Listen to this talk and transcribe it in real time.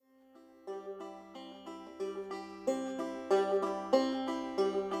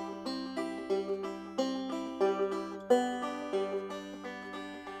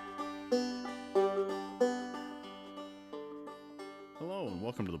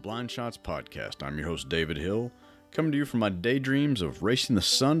Blind Shots Podcast. I'm your host, David Hill, coming to you from my daydreams of racing the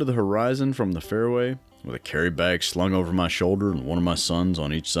sun to the horizon from the fairway with a carry bag slung over my shoulder and one of my sons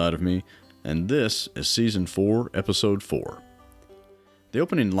on each side of me, and this is Season 4, Episode 4. The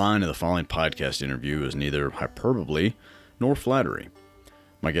opening line of the following podcast interview is neither hyperbole nor flattery.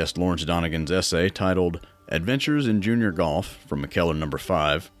 My guest Lawrence Donegan's essay, titled Adventures in Junior Golf from McKellar No.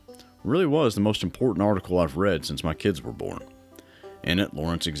 5, really was the most important article I've read since my kids were born. In it,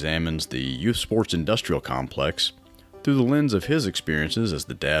 Lawrence examines the youth sports industrial complex through the lens of his experiences as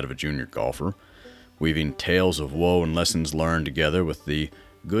the dad of a junior golfer, weaving tales of woe and lessons learned together with the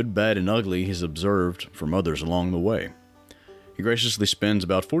good, bad, and ugly he's observed from others along the way. He graciously spends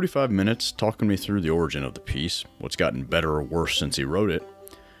about 45 minutes talking me through the origin of the piece, what's gotten better or worse since he wrote it,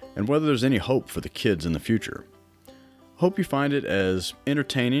 and whether there's any hope for the kids in the future. I hope you find it as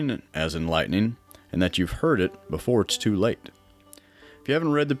entertaining as enlightening, and that you've heard it before it's too late. If you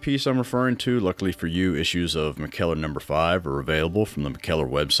haven't read the piece I'm referring to, luckily for you, issues of McKellar No. 5 are available from the McKellar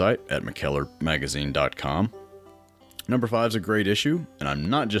website at mckellarmagazine.com. No. 5 is a great issue, and I'm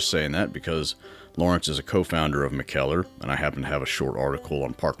not just saying that because Lawrence is a co-founder of McKellar, and I happen to have a short article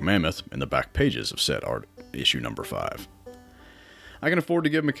on Park Mammoth in the back pages of said issue No. 5. I can afford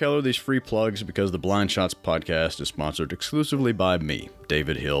to give McKellar these free plugs because the Blind Shots podcast is sponsored exclusively by me,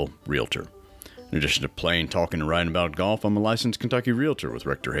 David Hill, Realtor. In addition to playing, talking, and writing about golf, I'm a licensed Kentucky realtor with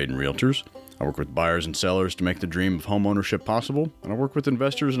Rector Hayden Realtors. I work with buyers and sellers to make the dream of home ownership possible, and I work with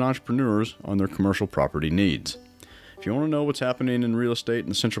investors and entrepreneurs on their commercial property needs. If you want to know what's happening in real estate in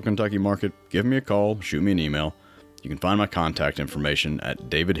the central Kentucky market, give me a call, shoot me an email. You can find my contact information at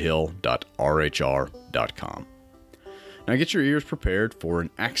davidhill.rhr.com. Now get your ears prepared for an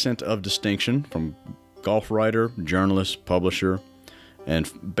accent of distinction from golf writer, journalist, publisher, and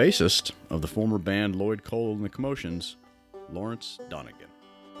bassist of the former band Lloyd Cole and the Commotions, Lawrence Donegan.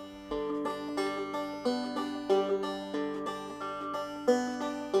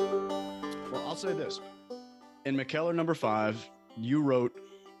 Well, I'll say this. In McKellar No. 5, you wrote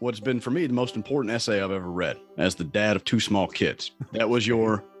what's been, for me, the most important essay I've ever read as the dad of two small kids. That was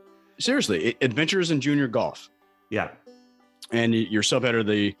your, seriously, Adventures in Junior Golf. Yeah. And your subheader,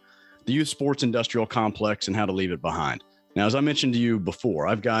 the youth sports industrial complex and how to leave it behind. Now, as I mentioned to you before,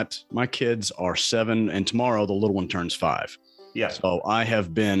 my kids are 7, and tomorrow the little one turns 5. Yeah. So I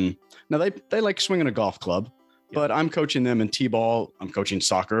have been, now they like swinging a golf club, but I'm coaching them in t-ball. I'm coaching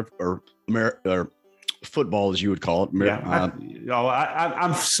soccer or football, as you would call it.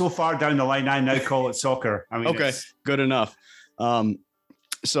 I'm so far down the line, I now call it soccer. I mean, okay, good enough. But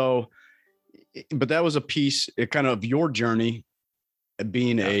that was a piece, kind of your journey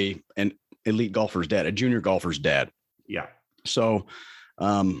being an elite golfer's dad, a junior golfer's dad. Yeah. So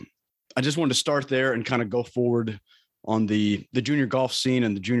I just wanted to start there and kind of go forward on the junior golf scene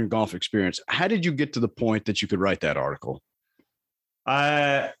and the junior golf experience. How did you get to the point that you could write that article?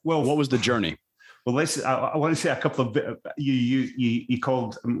 Well, what was the journey? Well, I want to say a couple of you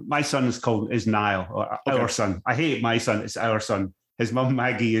called, my son is Niall, or our son. I hate my son. It's our son. His mum,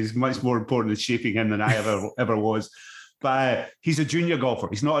 Maggie, is much more important in shaping him than I ever was. But he's a junior golfer.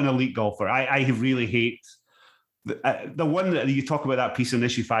 He's not an elite golfer. I really hate the one that you talk about, that piece in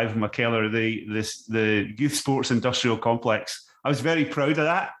issue 5 of McKellar, the youth sports industrial complex. I was very proud of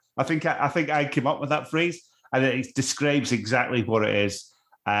that. I think I came up with that phrase, and it describes exactly what it is.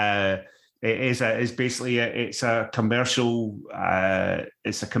 It's basically a commercial world.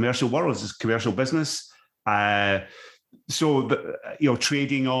 It's a commercial business. So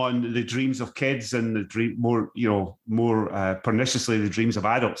trading on the dreams of kids and more perniciously the dreams of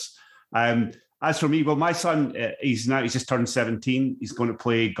adults. As for me, well, my son, he's just turned 17. He's going to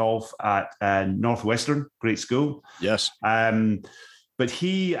play golf at Northwestern, great school. Yes. But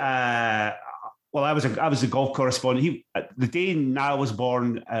he, I was a golf correspondent. The day Niall was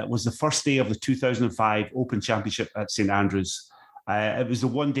born was the first day of the 2005 Open Championship at St Andrews. It was the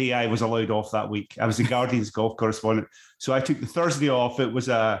one day I was allowed off that week. I was the Guardian's golf correspondent, so I took the Thursday off. It was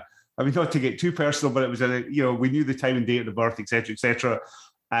not to get too personal, but it was we knew the time and date of the birth, etc., etc.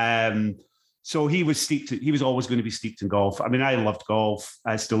 So he was always going to be steeped in golf. I mean, I loved golf.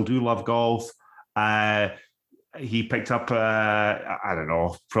 I still do love golf. He picked up, I don't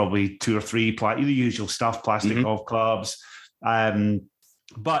know, probably 2 or 3 the usual stuff, plastic golf clubs. And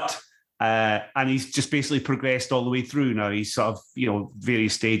he's just basically progressed all the way through now. He's sort of,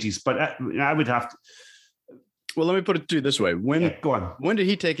 various stages. But I would have to. Well, let me put it to you this way. Go on. When did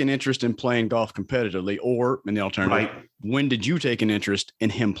he take an interest in playing golf competitively, or in the alternative, when did you take an interest in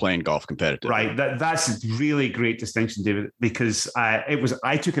him playing golf competitively? Right. That's a really great distinction, David, because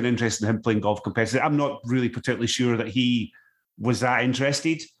I took an interest in him playing golf competitively. I'm not really particularly sure that he was that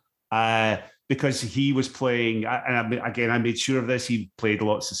interested. Because he was playing, and again, I made sure of this. He played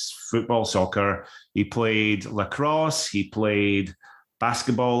lots of football, soccer. He played lacrosse. He played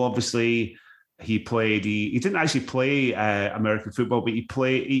basketball, obviously. He didn't actually play American football, but he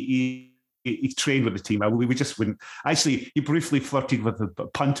trained with the team. We just wouldn't. Actually, he briefly flirted with the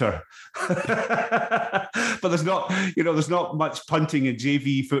punter, but there's not much punting in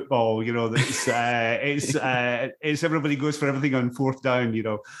JV football. It's everybody goes for everything on fourth down.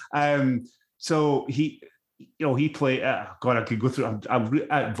 So he played. God, I could go through.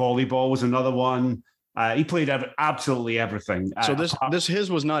 Volleyball was another one. He played absolutely everything. So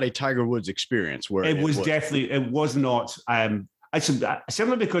his was not a Tiger Woods experience. Where it was not.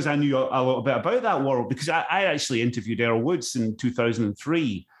 Simply because I knew a little bit about that world, because I actually interviewed Earl Woods in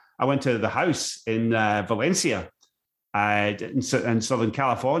 2003. I went to the house in Valencia, in Southern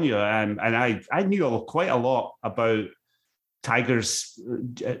California, and I knew quite a lot about Tiger's.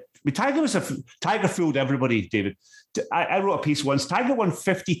 Tiger fooled everybody, David. I wrote a piece once. Tiger won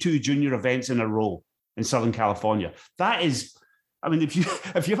 52 junior events in a row in Southern California. That is, I mean, if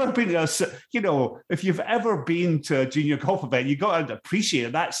you've ever been to a junior golf event, you got to appreciate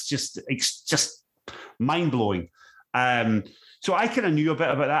it. That's just mind blowing. So I kind of knew a bit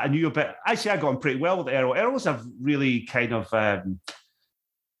about that. Actually, I got on pretty well with Errol. Errol was a really kind of.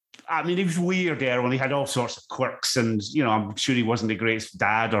 He was weird, Errol, and he had all sorts of quirks, and I'm sure he wasn't the greatest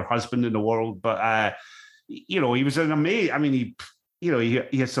dad or husband in the world, but he was an amazing.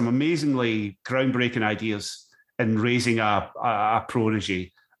 He had some amazingly groundbreaking ideas in raising a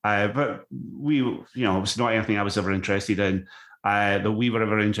protege, but it was not anything I was ever interested in. That we were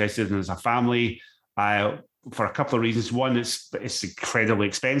ever interested in as a family, for a couple of reasons. One, it's incredibly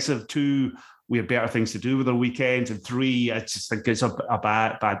expensive. Two, we have better things to do with our weekends. And three, I just think it's a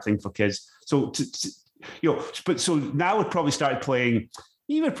bad thing for kids. So, so now we've probably started playing.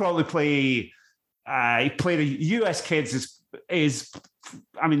 He would probably play. He played a US Kids is.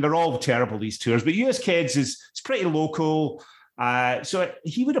 I mean, they're all terrible, these tours, but US Kids it's pretty local. So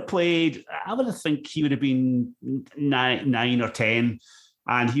he would have played. I would think he would have been 9 or 10,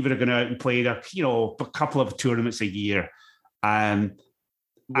 and he would have gone out and played a couple of tournaments a year.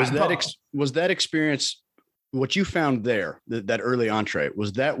 Was that experience what you found there, that early entree?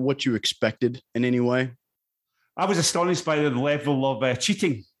 Was that what you expected in any way? I was astonished by the level of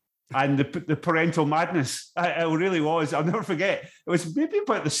cheating and the parental madness. I really was. I'll never forget. It was maybe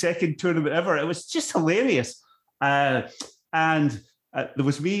about the second tournament ever. It was just hilarious. And there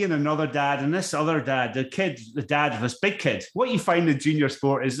was me and another dad, and this other dad, the dad of this big kid. What you find in junior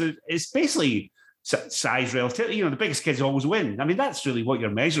sport is it's basically size relative. The biggest kids always win. I mean, that's really what you're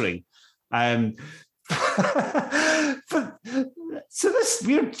measuring. But so this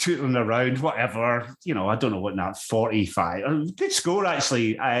we're tootling around, whatever. I don't know what now. 45, good score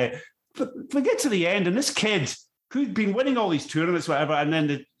actually. But we get to the end, and this kid who'd been winning all these tournaments, whatever, and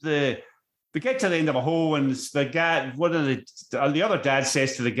then we get to the end of a hole, and the guy, the other dad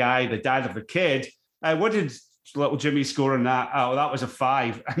says to the dad of the kid, "What did little Jimmy score on that?" "Oh, that was a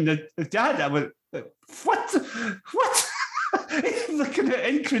 5." And the dad, I went, "What?" He's looking at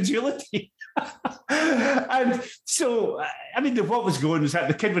incredulity. And so, I mean, what was going was that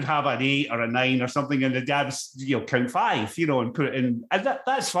the kid would have an 8 or a 9 or something, and the dad would, count 5, and put it in. And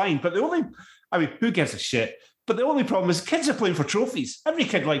that's fine. But who gives a shit? But the only problem is kids are playing for trophies. Every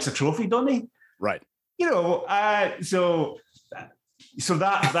kid likes a trophy, don't they? Right. So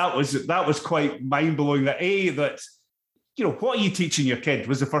that was quite mind-blowing that what are you teaching your kid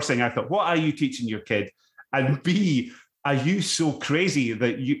was the first thing I thought. What are you teaching your kid? And B, are you so crazy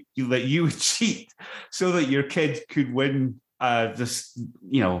that you would cheat so that your kid could win this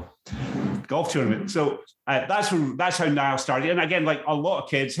golf tournament? So that's how Niall started. And again, like a lot of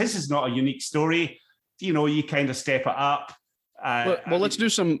kids, his is not a unique story. You kind of step it up. Well, let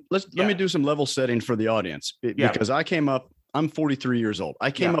me do some level setting for the audience, because I came up. I'm 43 years old.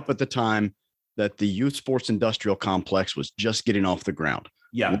 I came up at the time that the youth sports industrial complex was just getting off the ground.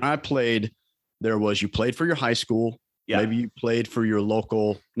 Yeah. When I played, you played for your high school. Yeah. Maybe you played for your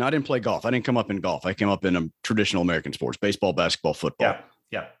local. No, I didn't play golf. I didn't come up in golf. I came up in traditional American sports, baseball, basketball, football. Yeah.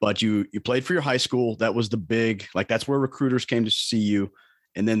 Yeah. But you played for your high school. That was the big, that's where recruiters came to see you.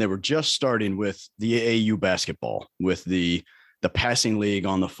 And then they were just starting with the AAU basketball, with the passing league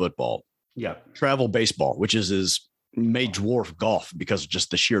on the football. Yeah. Travel baseball, which may dwarf golf because of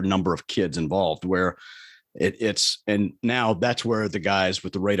just the sheer number of kids involved, where and now that's where the guys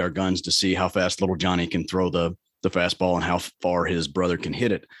with the radar guns to see how fast little Johnny can throw the fastball and how far his brother can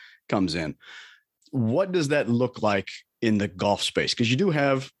hit it comes in. What does that look like in the golf space? Because you do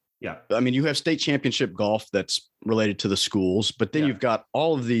have Yeah. I mean, you have state championship golf that's related to the schools, but then you've got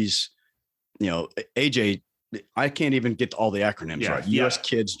all of these, AJ, I can't even get all the acronyms right. US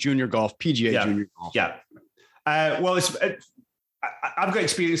Kids, Junior Golf, PGA Junior Golf. Yeah. Well, I've got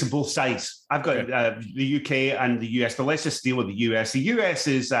experience on both sides. I've got the UK and the US, but let's just deal with the US. The US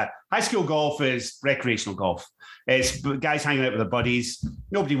is high school golf is recreational golf. It's guys hanging out with their buddies.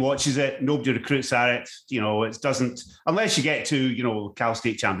 Nobody watches it. Nobody recruits at it. It doesn't, unless you get to, Cal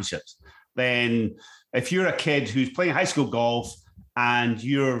State Championships. Then if you're a kid who's playing high school golf and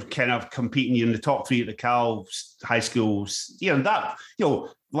you're kind of competing in the top 3 at the Cal high schools,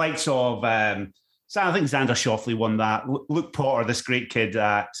 likes of, so I think Xander Schauffele won that. Luke Potter, this great kid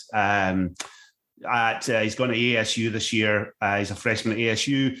he's going to ASU this year. He's a freshman at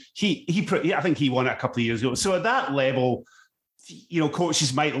ASU. I think he won it a couple of years ago. So at that level,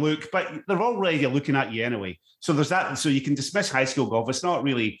 coaches might look, but they're already looking at you anyway. So there's that. So you can dismiss high school golf. It's not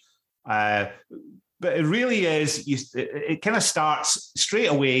really, but it really is. It kind of starts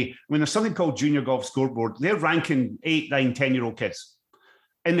straight away when there's something called Junior Golf Scoreboard. They're ranking 8, 9, 10-year-old kids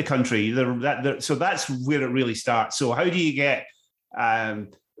in the country. So that's where it really starts. So how do you get?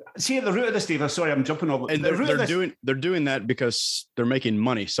 See, at the root of this, Dave. Sorry, I'm jumping over. And they're doing that because they're making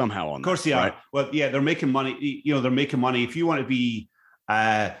money somehow on. Of course, they are. Well, yeah, they're making money. They're making money. If you want to be,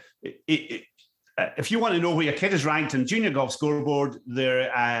 if you want to know where your kid is ranked in Junior Golf Scoreboard,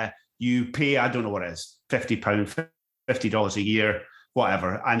 there you pay. I don't know what it is, £50, $50 a year,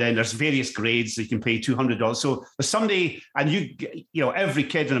 whatever. And then there's various grades. You can pay $200. So there's somebody, and every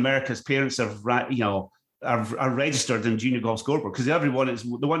kid in America's parents are registered in Junior Golf Scoreboard because everyone is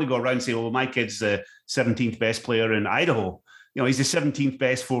the one to go around and say, "Oh, my kid's the 17th best player in Idaho." He's the 17th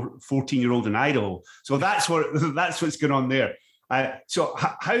best 14-year-old in Idaho. So that's what's going on there. So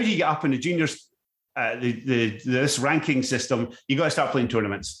how do you get up in the juniors? This ranking system, you got to start playing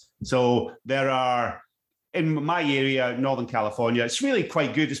tournaments. So there are, in my area, Northern California, it's really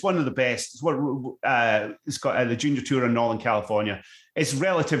quite good. It's one of the best. It's got the Junior Tour in Northern California. It's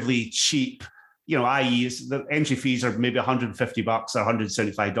relatively cheap. I.e., the entry fees are maybe $150 or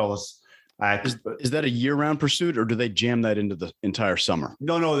 $175. Is that a year-round pursuit, or do they jam that into the entire summer?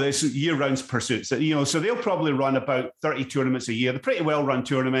 No, it's year-round pursuits. So they'll probably run about 30 tournaments a year. They're pretty well-run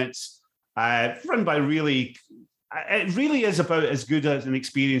tournaments, run by really. It really is about as good as an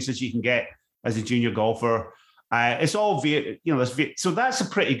experience as you can get as a junior golfer. It's all so that's a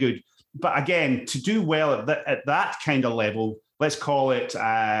pretty good. But again, to do well at that kind of level, let's call it.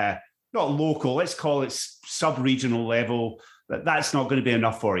 Not local, let's call it sub-regional level. That's not going to be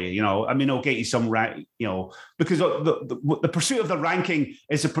enough for you. It'll get you some rank, because the pursuit of the ranking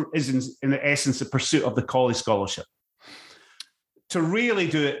is in essence the pursuit of the college scholarship. To really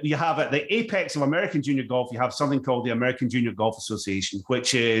do it, you have at the apex of American junior golf, you have something called the American Junior Golf Association,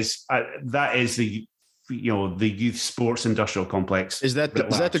 which is that is the youth sports industrial complex. Is that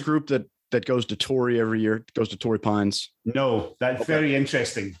the group that goes to Torrey every year? Goes to Torrey Pines? No, that's very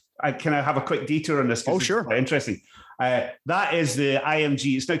interesting. Can I have a quick detour on this? Oh, sure. Interesting. That is the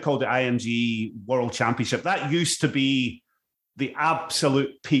IMG. It's now called the IMG World Championship. That used to be the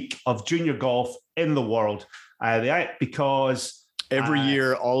absolute peak of junior golf in the world. Because every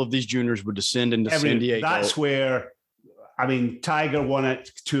year, all of these juniors would descend into San Diego. That's where, Tiger won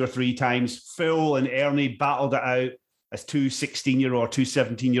it 2 or 3 times. Phil and Ernie battled it out as 2 16-year-old or 2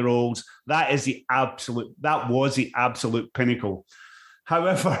 17-year-olds. That was the absolute pinnacle.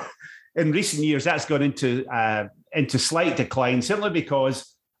 However, in recent years, that's gone into slight decline, simply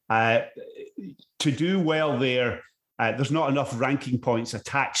because to do well there's not enough ranking points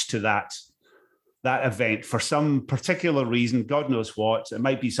attached to that event for some particular reason. God knows what. It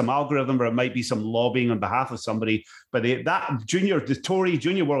might be some algorithm, or it might be some lobbying on behalf of somebody. But the Torrey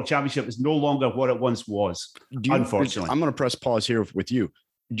Junior World Championship is no longer what it once was. Unfortunately, I'm going to press pause here with you.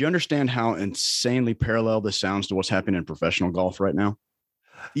 Do you understand how insanely parallel this sounds to what's happening in professional golf right now?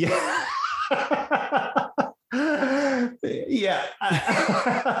 Yeah. Yeah.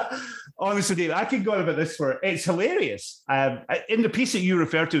 Honestly, Dave, I could go on about this it's hilarious. In the piece that you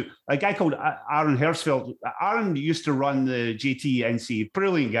referred to, a guy called Aaron Hersfeld. Aaron used to run the JTNC,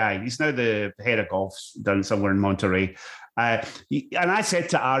 brilliant guy. He's now the head of golf down somewhere in Monterey. And I said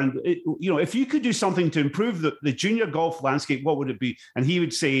to Aaron, if you could do something to improve the junior golf landscape, what would it be? And he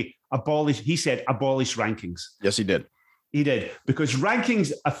would say, abolish rankings. Yes, he did. He did, because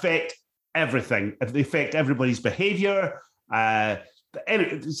rankings affect everything. They affect everybody's behavior.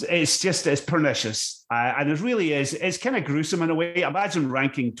 It's pernicious. And it really is. It's kind of gruesome in a way. Imagine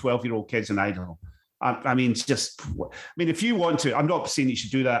ranking 12-year-old kids in Idaho. If you want to, I'm not saying you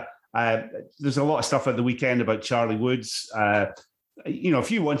should do that. There's a lot of stuff at the weekend about Charlie Woods.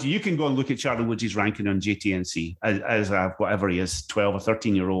 if you want to, you can go and look at Charlie Woods' ranking on JTNC as whatever he is, 12 or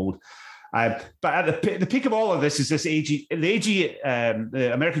 13-year-old. But at the peak of all of this is this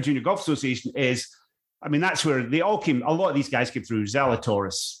the American Junior Golf Association is, I mean, that's where they all came. A lot of these guys came through.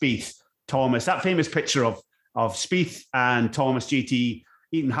 Zalatoris, Spieth, Thomas. That famous picture of Spieth and Thomas, JT,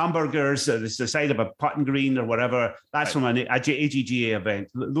 eating hamburgers at the side of a putting green or whatever. That's from an AGGA event.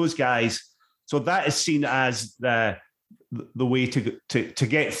 Those guys. So that is seen as the way to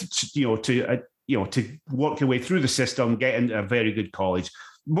get to work your way through the system, get into a very good college.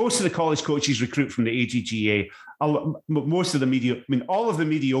 Most of the college coaches recruit from the AGGA. Most of the all of the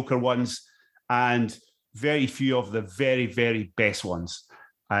mediocre ones, and very few of the very, very best ones.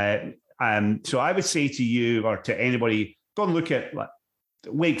 So I would say to you or to anybody, go and look at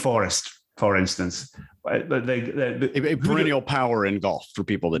Wake Forest, for instance. A perennial power in golf for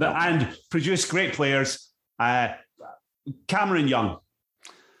people that don't. And produce great players. Cameron Young.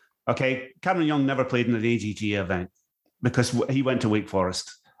 Okay, Cameron Young never played in an AGGA event because he went to Wake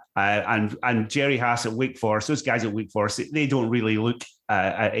Forest. And Jerry Haas at Wake Forest, those guys at Wake Forest, they don't really look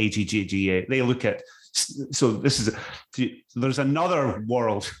at AGGA. They look at, there's another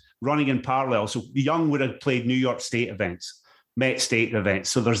world running in parallel. So Young would have played New York State events, Met State events.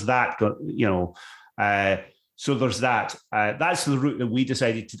 So there's that, so there's that. That's the route that we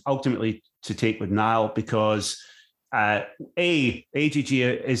decided to ultimately to take with Niall because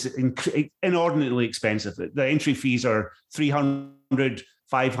AGGA is inordinately expensive. The entry fees are $300 to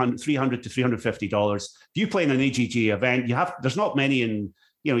 $350. If you play in an AGGA event, there's not many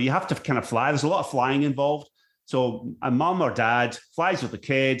you have to kind of fly. There's a lot of flying involved. So a mom or dad flies with the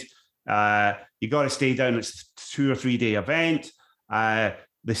kid. You got to stay down. It's a 2 or 3 day event.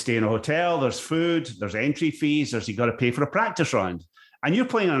 They stay in a hotel. There's food. There's entry fees. You got to pay for a practice round. And you're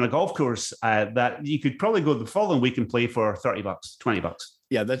playing on a golf course that you could probably go the following week and play for $30, $20.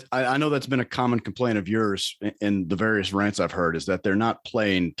 Yeah, I know that's been a common complaint of yours in the various rants I've heard is that they're not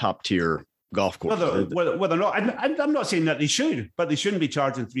playing top tier golf courses. Well, they're not. I'm not saying that they should, but they shouldn't be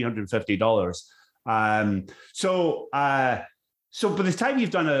charging $350. So by the time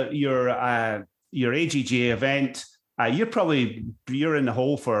you've done your AGGA event, you're in the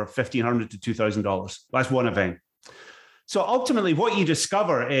hole for $1,500 to $2,000. That's one event. So ultimately, what you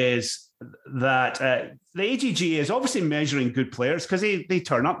discover is that the AGGA is obviously measuring good players because they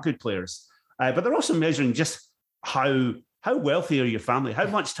turn up good players, but they're also measuring just how wealthy are your family, how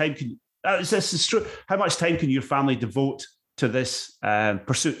much time can this is true. How much time can your family devote to this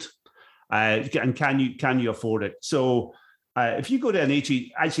pursuit, and can you afford it? So if you go to an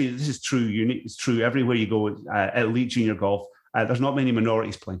actually this is true. It's true everywhere you go at elite junior golf. There's not many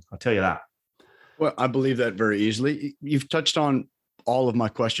minorities playing. I'll tell you that. Well, I believe that very easily. You've touched on all of my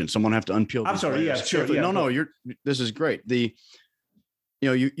questions. Someone have to unpeel. I'm sorry. Yeah, sure. Yeah, no. This is great. You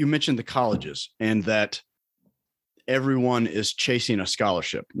mentioned the colleges and that everyone is chasing a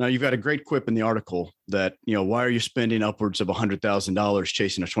scholarship. Now you've got a great quip in the article that, why are you spending upwards of $100,000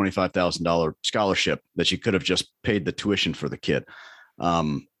 chasing a $25,000 scholarship that you could have just paid the tuition for the kid?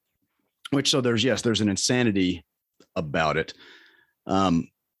 There's an insanity about it.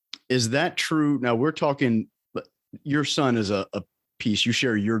 Is that true? Now we're talking, your son is a piece, you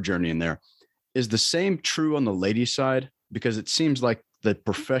share your journey in there. Is the same true on the ladies' side? Because it seems like the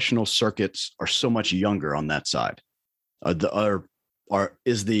professional circuits are so much younger on that side.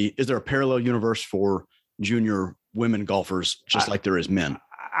 Is there a parallel universe for junior women golfers, just like there is men?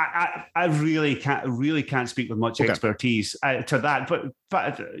 I really can't speak with much expertise to that, but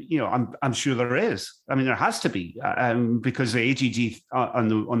I'm sure there is. I mean, there has to be because the AGG on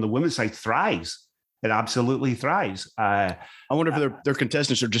the women's side thrives. It absolutely thrives. I wonder if their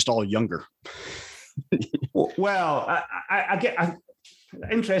contestants are just all younger. Well, I get an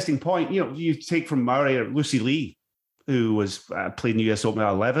interesting point. You take from Murray or Lucy Lee, who was playing the US Open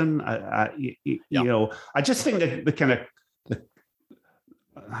at 11. I just think that the kind of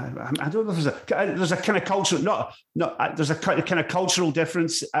I don't know if there's a kind of cultural there's a kind of cultural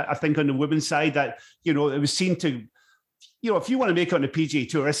difference. I think on the women's side that it was seen to if you want to make it on the PGA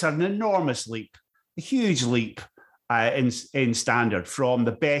Tour, it's an enormous leap, a huge leap in standard from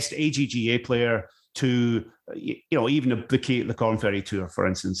the best AGGA player to even the Corn Ferry Tour, for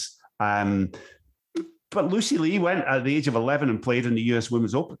instance. But Lucy Lee went at the age of 11 and played in the US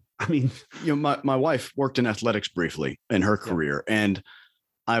Women's Open. I mean, my wife worked in athletics briefly in her career, and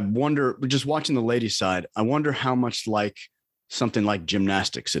I wonder, just watching the ladies' side, I wonder how much like something like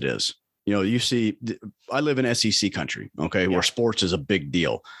gymnastics it is. You see, I live in SEC country, where sports is a big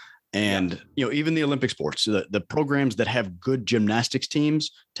deal. And, even the Olympic sports, the programs that have good gymnastics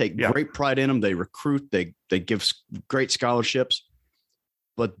teams take great pride in them. They recruit, they give great scholarships.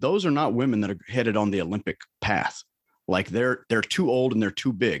 but those are not women that are headed on the Olympic path. Like they're too old and they're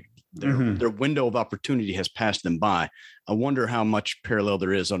too big. Their window of opportunity has passed them by. I wonder how much parallel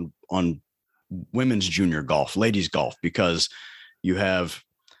there is on women's junior golf, ladies golf, because you have,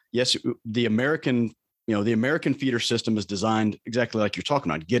 yes, the American feeder system is designed exactly like you're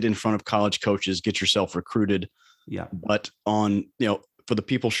talking about. Get in front of college coaches, get yourself recruited. Yeah. But for the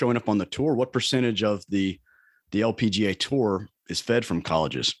people showing up on the tour, what percentage of the LPGA tour is fed from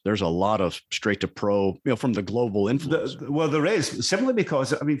colleges? There's a lot of straight to pro, from the global influence. Well, there is, simply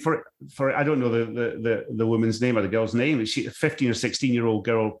because, I mean, for I don't know the woman's name or the girl's name. She's a 15 or 16-year-old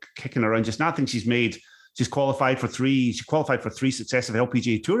girl kicking around just nothing. She's qualified for three successive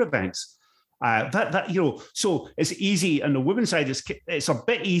LPGA Tour events. So it's easy on the women's side. It's a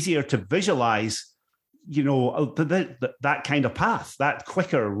bit easier to visualize, that kind of path, that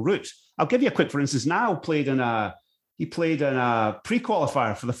quicker route. I'll give you a quick, for instance. Niall played in a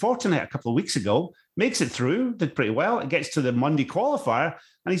pre-qualifier for the Fortinet a couple of weeks ago. Makes it through, did pretty well. It gets to the Monday qualifier,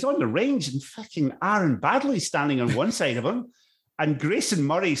 and he's on the range, and fucking Aaron Baddeley standing on one side of him, and Grayson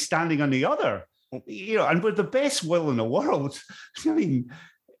Murray standing on the other. And with the best will in the world, I mean,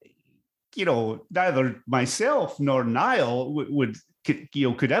 neither myself nor Niall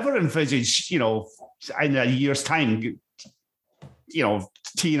could ever envisage, in a year's time,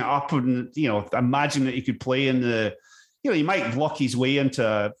 teeing it up and, imagine that he could play in the, he might luck his way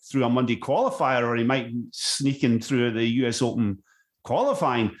through a Monday qualifier, or he might sneak in through the US Open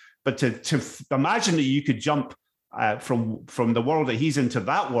qualifying. But to imagine that you could jump from the world that he's into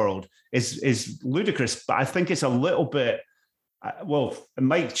that world is ludicrous. But I think it's a little bit, it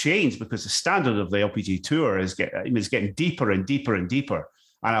might change because the standard of the LPGA Tour is getting deeper and deeper and deeper.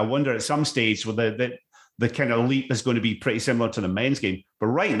 And I wonder at some stage whether the kind of leap is going to be pretty similar to the men's game. But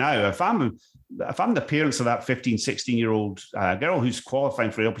right now, if I'm the parents of that 15, 16-year-old girl who's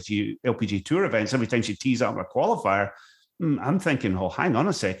qualifying for LPGA Tour events, every time she tees up a qualifier, I'm thinking, oh, hang on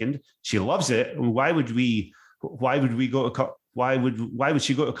a second. She loves it. Why would she go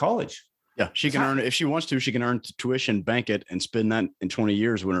to college? Yeah, she can earn it if she wants to. She can earn tuition, bank it, and spend that in 20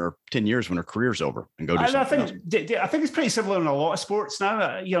 years 10 years when her career's over, and go do something else. I think it's pretty similar in a lot of sports now.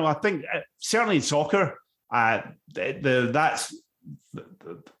 I think certainly in soccer, that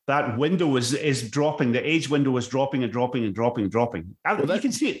window is dropping. The age window is dropping and dropping and dropping and dropping. You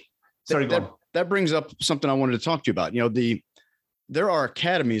can see it. Sorry, that brings up something I wanted to talk to you about. There are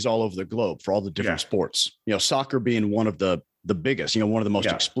academies all over the globe for all the different sports. Soccer being one of the biggest, one of the most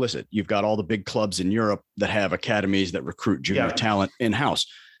explicit. You've got all the big clubs in Europe that have academies that recruit junior talent in-house.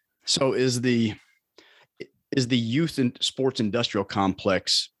 So is the youth and sports industrial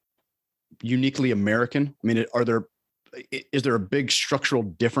complex uniquely American? I mean, is there a big structural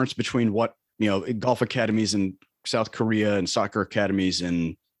difference between what, golf academies in South Korea and soccer academies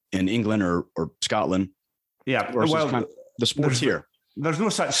in England or Scotland? Yeah. Well, the sports here. There's no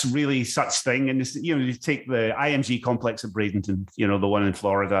such thing. And you take the IMG complex at Bradenton, the one in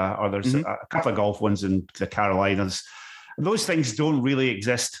Florida, or there's a couple of golf ones in the Carolinas. Those things don't really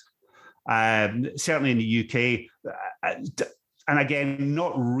exist. Certainly in the UK. And again,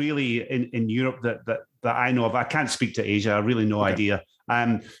 not really in Europe that I know of. I can't speak to Asia. I really no idea.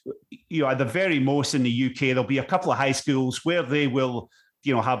 At the very most in the UK, there'll be a couple of high schools where they will,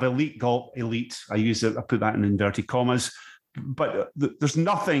 have elite golf. Elite. I put that in inverted commas. But there's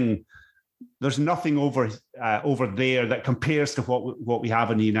nothing over there that compares to what we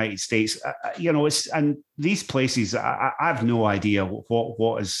have in the United States. And these places, I have no idea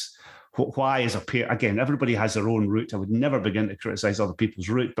why is a pair. Again, everybody has their own route. I would never begin to criticize other people's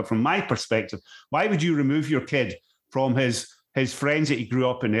route. But from my perspective, why would you remove your kid from his friends that he grew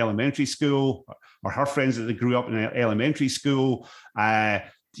up in elementary school, or her friends that they grew up in elementary school?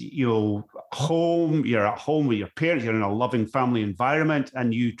 Home, you're at home with your parents, you're in a loving family environment,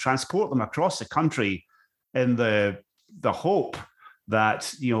 and you transport them across the country in the hope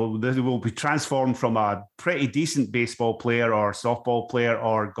that, they will be transformed from a pretty decent baseball player or softball player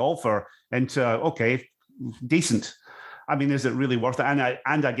or golfer into, decent. I mean, is it really worth it?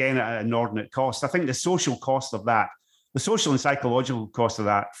 And again, at an inordinate cost. I think the social cost of that, the social and psychological cost of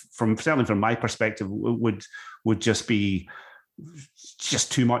that, certainly from my perspective, would just be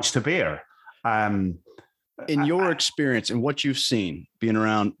just too much to bear. In your experience and what you've seen being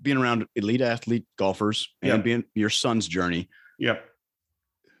around elite athlete golfers and being your son's journey,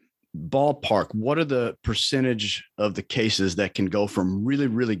 ballpark, what are the percentage of the cases that can go from really,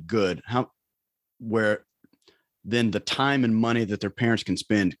 really good, where then the time and money that their parents can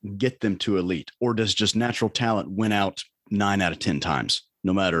spend get them to elite? Or does just natural talent win out 9 out of 10 times,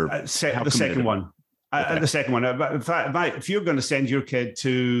 no matter the second one? The second one. But in fact, if you're going to send your kid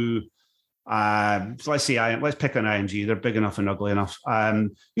to, let's pick an IMG. They're big enough and ugly enough.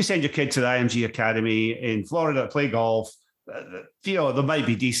 You send your kid to the IMG Academy in Florida to play golf. They might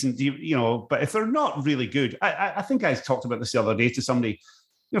be decent, but if they're not really good, I think I talked about this the other day to somebody.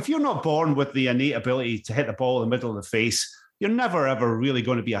 If you're not born with the innate ability to hit the ball in the middle of the face, you're never, ever really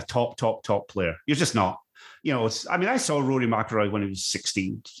going to be a top player. You're just not. I saw Rory McIlroy when he was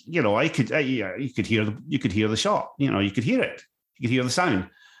 16. You could hear the shot. You could hear it. You could hear the sound.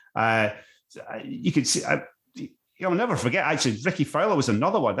 You could see. I'll never forget. Actually, Ricky Fowler was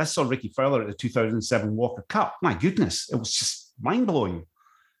another one. I saw Ricky Fowler at the 2007 Walker Cup. My goodness, it was just mind blowing,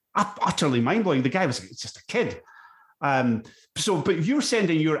 utterly mind blowing. The guy was just a kid. But if you're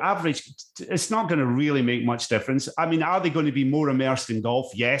sending your average, it's not going to really make much difference. Are they going to be more immersed in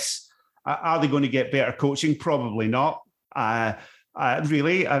golf? Yes. Are they going to get better coaching? Probably not.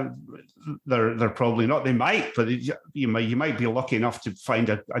 Really, they're probably not. They might, but you might be lucky enough to find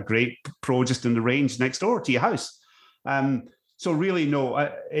a great pro just in the range next door to your house. So really, no,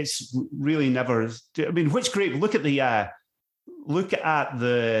 it's really never. Which great? Look at the.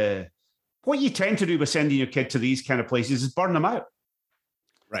 What you tend to do by sending your kid to these kind of places is burn them out.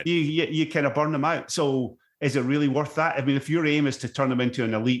 Right. You kind of burn them out. So is it really worth that? If your aim is to turn them into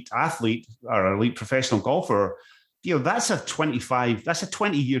an elite athlete or an elite professional golfer, that's a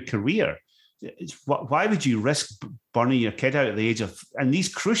 20-year career. Why would you risk burning your kid out at the age of, and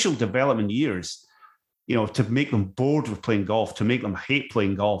these crucial development years, to make them bored with playing golf, to make them hate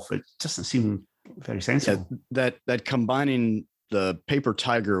playing golf? It doesn't seem very sensible. Yeah, that combining the paper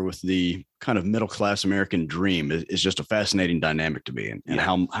tiger with the kind of middle-class American dream is just a fascinating dynamic to me, and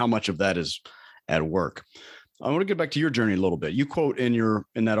how much of that is at work. I want to get back to your journey a little bit. You quote in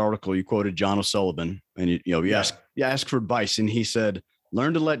that article, you quoted John O'Sullivan, and you asked for advice, and he said,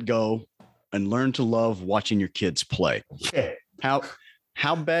 "Learn to let go and learn to love watching your kids play." Yeah.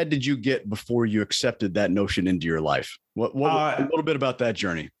 How bad did you get before you accepted that notion into your life? What a little bit about that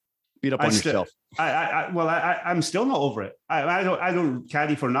journey. Beat up on yourself. I'm still not over it. I don't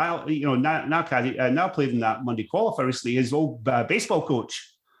caddy for Niall. Now played in that Monday qualifier recently. His old baseball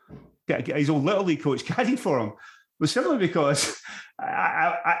coach, his old little league coach, caddied for him. But simply because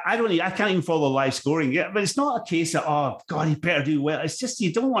I can't even follow live scoring yet. But it's not a case of, oh God, he better do well. It's just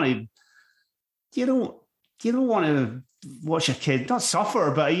you don't want to watch a kid not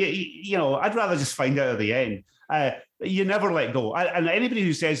suffer, but I'd rather just find out at the end. You never let go. And anybody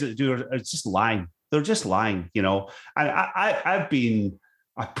who says that they do are just lying. They're just lying, And I've been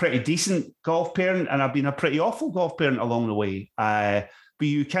a pretty decent golf parent, and I've been a pretty awful golf parent along the way. But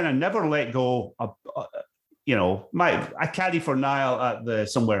you kind of never let go of, I caddy for Niall at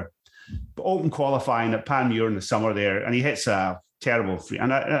somewhere open qualifying at Panmure in the summer there, and he hits a terrible free.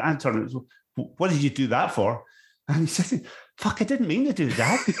 And I turned, what did you do that for? And he said, fuck, I didn't mean to do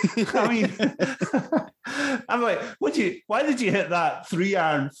that. I'm like, why did you hit that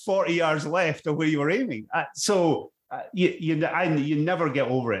 3-iron 40 yards left of where you were aiming? You never get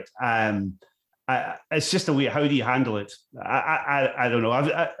over it. It's just a way, how do you handle it? I don't know.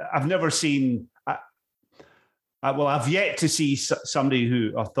 I've never seen, I've yet to see somebody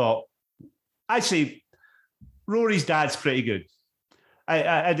who I thought, actually, Rory's dad's pretty good.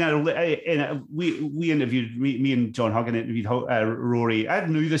 We interviewed, me and John Huggan interviewed Rory. I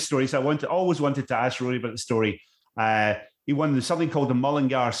knew this story, so I always wanted to ask Rory about the story. He won something called the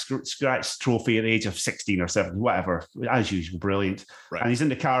Mullingar Scratch Trophy at the age of 16 or 17, whatever, as usual, brilliant. Right. And he's in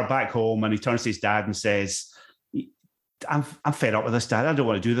the car back home, and he turns to his dad and says, I'm fed up with this, Dad. I don't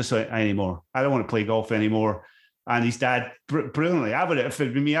want to do this anymore. I don't want to play golf anymore. And his dad, brilliantly, if it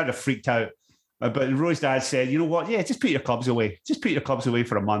had been me, I'd have freaked out. But Rory's dad said, you know what? Yeah, just put your clubs away. Just put your clubs away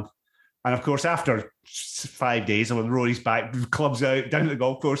for a month. And of course, after 5 days, when Rory's back, clubs out, down at the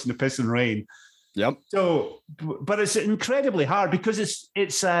golf course in the piss and rain. Yep. So, but it's incredibly hard because it's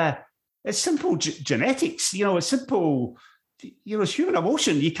simple genetics. It's simple. It's human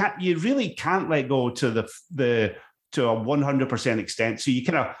emotion. You really can't let go to a 100% extent. So you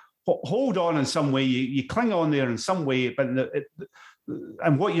kind of hold on in some way. You cling on there in some way, but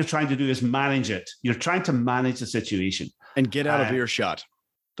and what you're trying to do is manage it. You're trying to manage the situation and get out of earshot.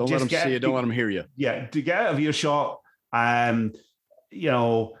 Don't let them see you. Don't let them hear you. Yeah, to get out of earshot.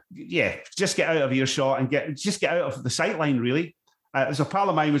 Just get out of earshot and get out of the sightline. Really, so a pal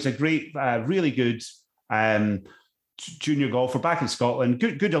of mine was a great, really good junior golfer back in Scotland.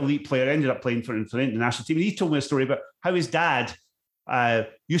 Good elite player. Ended up playing for the international team. And he told me a story about how his dad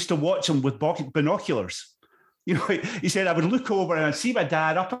used to watch him with binoculars. He said, I would look over and I'd see my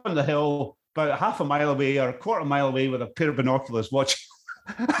dad up on the hill about half a mile away or a quarter mile away with a pair of binoculars watching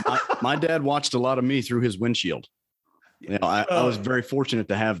My dad watched a lot of me through his windshield. I was very fortunate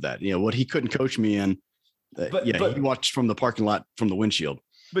to have that. What he couldn't coach me in, he watched from the parking lot from the windshield.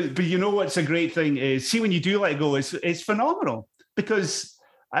 But you know what's a great thing is, see, when you do let go, it's phenomenal because,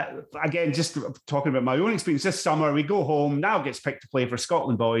 again, just talking about my own experience this summer, we go home, now gets picked to play for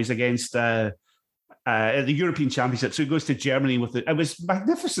Scotland boys against the European Championship. So he goes to Germany it was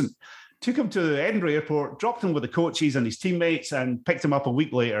magnificent. Took him to Edinburgh Airport, dropped him with the coaches and his teammates, and picked him up a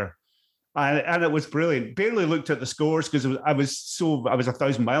week later. And it was brilliant. Barely looked at the scores because I was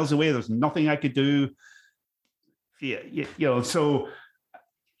 1,000 miles away. There was nothing I could do. So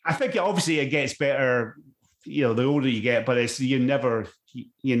I think obviously it gets better, the older you get, but it's you never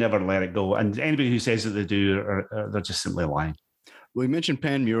let it go. And anybody who says that they do, they're just simply lying. Well, you mentioned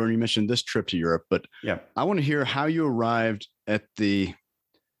Panmure and you mentioned this trip to Europe, but I want to hear how you arrived at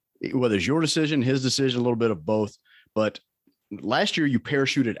whether it's your decision, his decision, a little bit of both. But last year you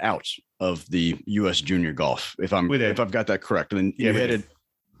parachuted out of the U.S. Junior Golf, if I've got that correct. And then you headed.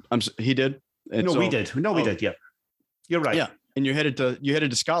 He did. We did. We did. Yeah, you're right. Yeah, and you headed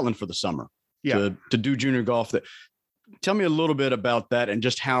to Scotland for the summer. Yeah, to do junior golf. Tell me a little bit about that and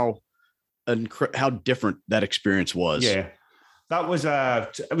just how different that experience was. Yeah. That was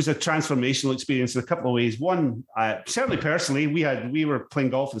it was a transformational experience in a couple of ways. One, certainly personally, we were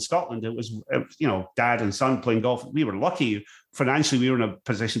playing golf in Scotland. It was dad and son playing golf. We were lucky financially. We were in a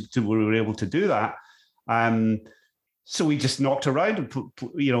position where we were able to do that. So we just knocked around.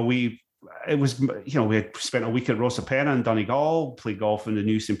 We had spent a week at Rosapenna in Donegal, played golf in the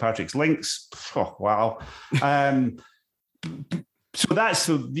new St. Patrick's Links. Oh, wow. So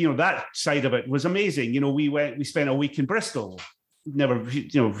that side of it was amazing. We spent a week in Bristol. He'd never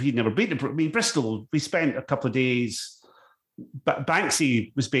been to Bristol. We spent a couple of days. But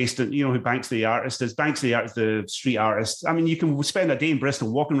Banksy was based in, who Banksy the artist is. Banksy the artist, the street artist. I mean, you can spend a day in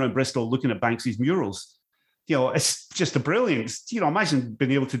Bristol, walking around Bristol, looking at Banksy's murals. It's just a brilliance. Imagine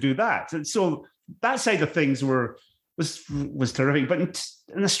being able to do that. And so that side of things was terrific. But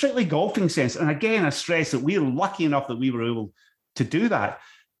in a strictly golfing sense, and again, I stress that we were lucky enough that we were able to do that.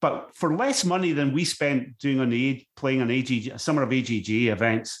 But for less money than we spent playing on AGG, summer of AGG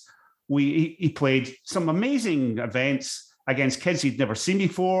events, he played some amazing events against kids he'd never seen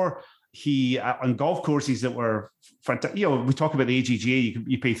before. He on golf courses that were fantastic. We talk about the AGG.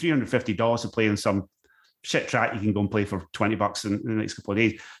 You pay $350 to play in some shit track. You can go and play for $20 in the next couple of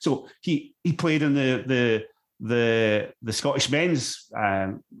days. So he played in the Scottish men's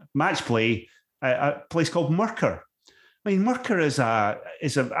match play at a place called Mercer. I mean, Mercer is a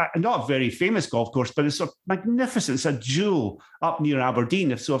not a very famous golf course, but it's magnificent. It's a jewel up near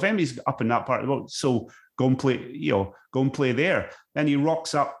Aberdeen. If anybody's up in that part of the world, so go and play there. Then we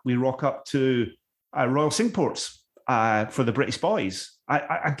rock up to Royal Cinque Ports for the British boys.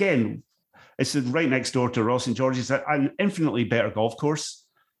 Again, it's right next door to Royal St. George's, an infinitely better golf course.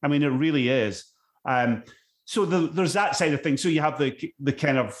 I mean, it really is. So there's that side of things. So you have the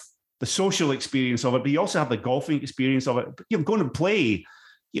kind of the social experience of it, but you also have the golfing experience of it. Going to play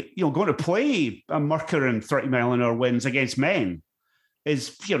a Mercer and 30-mile-an-hour winds against men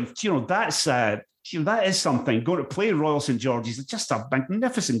is, that is something. Going to play Royal St. George's is just a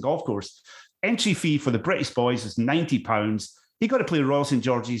magnificent golf course. Entry fee for the British boys is £90. He got to play Royal St.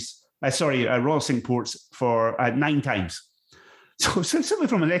 Ports for 9 times. So simply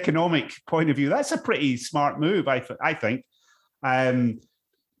from an economic point of view, that's a pretty smart move, I think.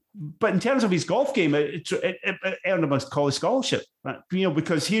 But in terms of his golf game, it earned him a college scholarship.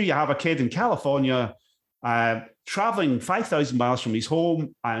 Because here you have a kid in California traveling 5,000 miles from his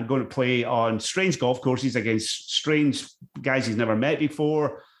home and going to play on strange golf courses against strange guys he's never met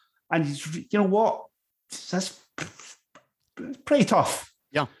before. And that's pretty tough.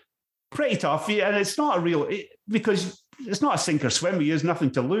 Yeah. Pretty tough. And it's not because it's not a sink or swim. He has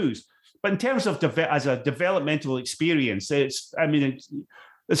nothing to lose. But in terms of as a developmental experience, it's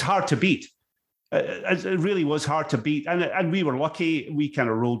hard to beat. It really was hard to beat. And we were lucky. We kind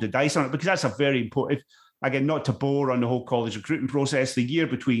of rolled the dice on it because that's a very important, again, not to bore on the whole college recruiting process. The year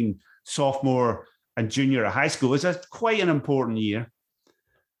between sophomore and junior at high school is quite an important year.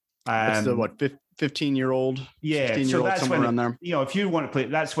 It's the 15-year-old? Yeah. 16-year-old, somewhere around there. If you want to play,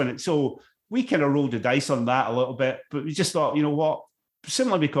 that's when so we kind of rolled the dice on that a little bit, but we just thought,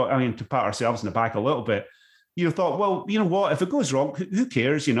 similar because, to pat ourselves in the back a little bit, thought, well, if it goes wrong, who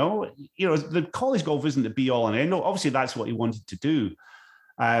cares? The college golf isn't the be all and end all. Obviously, that's what he wanted to do.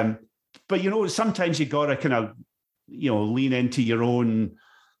 But sometimes you got to kind of, lean into your own,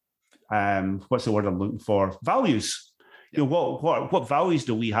 what's the word I'm looking for? Values. What values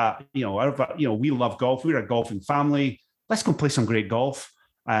do we have? We love golf. We're a golfing family. let's go play some great golf.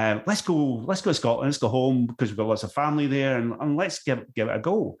 Let's go to Scotland. Let's go home because we've got lots of family there, and let's give it a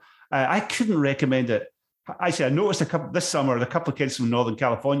go. I couldn't recommend it. Actually, I noticed this summer, a couple of kids from Northern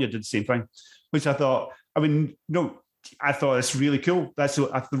California did the same thing, which I thought, I thought it's really cool.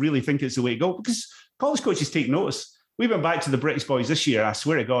 I really think it's the way to go, because college coaches take notice. We went back to the British boys this year. I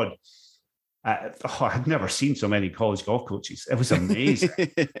swear to God, I'd never seen so many college golf coaches. It was amazing.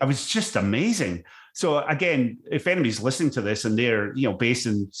 It was just amazing. So again, if anybody's listening to this and they're based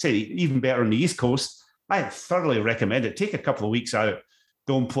in, say, even better on the East Coast, I thoroughly recommend it. Take a couple of weeks out.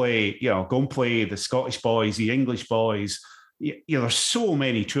 Go and play the Scottish boys, the English boys. There's so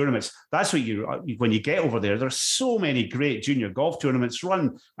many tournaments. That's what when you get over there, there's so many great junior golf tournaments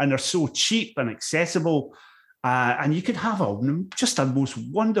run, and they're so cheap and accessible. And you could have just a most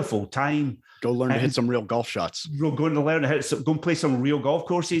wonderful time. Go learn to hit some real golf shots. Go and play some real golf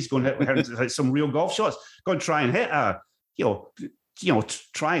courses. Go and hit some real golf shots. Go and try and hit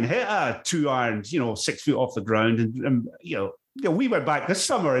try and hit a 2-iron, 6 feet off the ground. And we went back this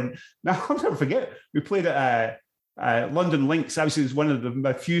summer, and now I'll never forget. We played at London Links. Obviously, it was one of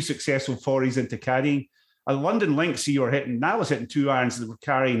the few successful forays into caddying. At London Links, you were hitting. Now I was hitting 2-irons that were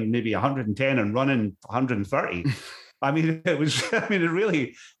carrying maybe 110 and running 130. I mean, it was. I mean, it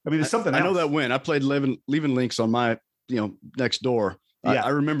really. I mean, it's something. I know that wind. I played leaving links on my next door. Yeah, I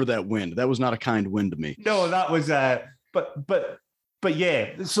remember that wind. That was not a kind wind to me. No, that was. But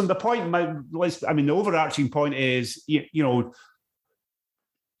yeah. So the point, the overarching point is,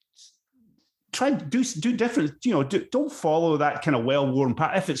 try and do different. Don't follow that kind of well-worn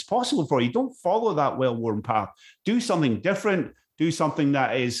path. If it's possible for you, don't follow that well-worn path. Do something different. Do something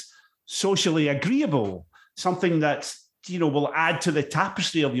that is socially agreeable. Something that will add to the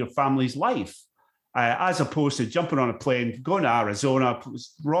tapestry of your family's life, as opposed to jumping on a plane, going to Arizona,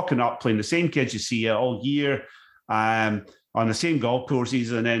 rocking up, playing the same kids you see all year, on the same golf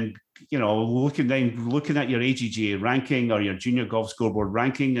courses, and then looking at your AGGA ranking or your junior golf scoreboard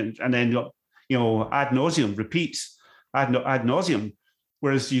ranking, and then ad nauseum repeats ad nauseum.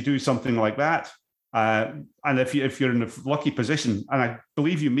 Whereas you do something like that, and if you're in a lucky position, and I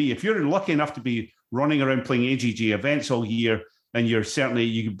believe me, if you're lucky enough to be running around playing AGG events all year, then you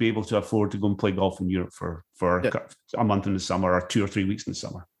could be able to afford to go and play golf in Europe for a month in the summer or 2 or 3 weeks in the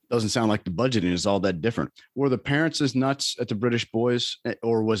summer. Doesn't sound like the budgeting is all that different. Were the parents as nuts at the British boys,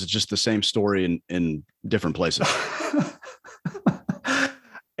 or was it just the same story in different places?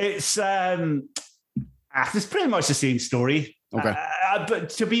 It's pretty much the same story. Okay. But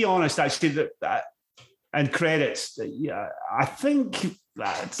to be honest, actually, and credits, I think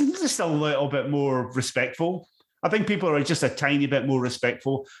it's just a little bit more respectful. I think people are just a tiny bit more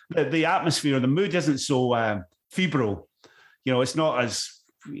respectful. The atmosphere, the mood isn't so febrile. It's not as,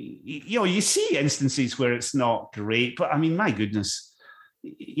 you see instances where it's not great, but I mean, my goodness,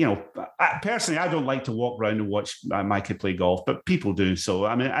 personally, I don't like to walk around and watch my kid play golf, but people do. So,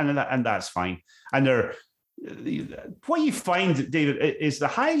 I mean, and that's fine. And what you find, David, is the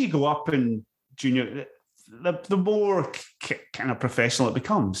higher you go up in junior, the more kind of professional it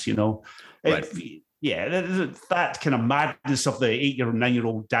becomes, Right. That kind of madness of the 8 or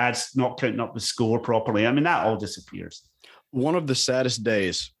 9-year-old dads not counting up the score properly. I mean, that all disappears. One of the saddest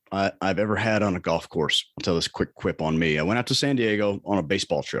days I've ever had on a golf course. I'll tell this quick quip on me. I went out to San Diego on a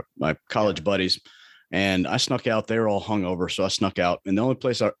baseball trip, my college buddies, and I snuck out. They were all hungover, so I snuck out. And the only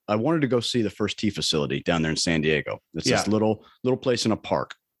place I wanted to go see the First Tee facility down there in San Diego. It's this little place in a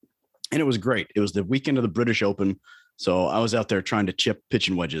park. And it was great. It was the weekend of the British Open. So I was out there trying to chip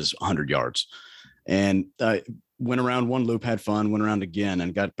pitching wedges 100 yards. And I went around one loop, had fun, went around again,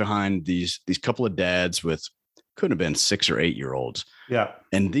 and got behind these couple of dads with couldn't have been 6 or 8 year olds. Yeah.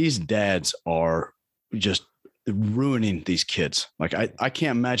 And these dads are just ruining these kids. Like I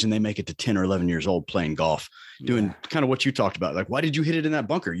can't imagine they make it to 10 or 11 years old playing golf, doing kind of what you talked about. Like, why did you hit it in that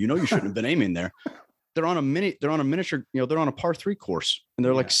bunker? You shouldn't have been aiming there. They're on a miniature, they're on a par 3 course, and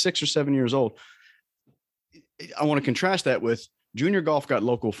they're like 6 or 7 years old. I want to contrast that with junior golf got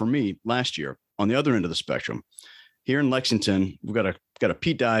local for me last year on the other end of the spectrum. Here in Lexington, we've got a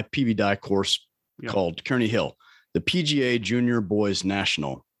Pete Dye, PV Dye course called Kearney Hill. The PGA Junior Boys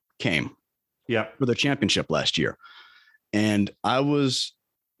National came for the championship last year. And I was,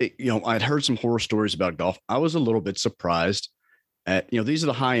 I'd heard some horror stories about golf. I was a little bit surprised at, these are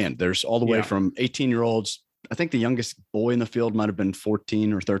the high end. There's all the way from 18-year-olds. I think the youngest boy in the field might've been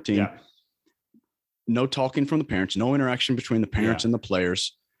 14 or 13. Yeah. No talking from the parents, no interaction between the parents and the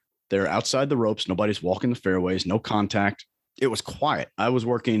players. They're outside the ropes. Nobody's walking the fairways, no contact. It was quiet. I was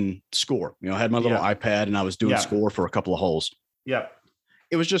working score. I had my little iPad and I was doing score for a couple of holes. Yeah.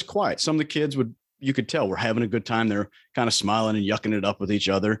 It was just quiet. Some of the kids would you could tell were having a good time. They're kind of smiling and yucking it up with each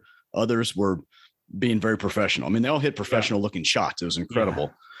other. Others were being very professional. I mean, they all hit professional looking shots. It was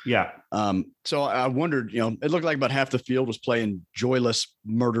incredible. Yeah. So I wondered, it looked like about half the field was playing joyless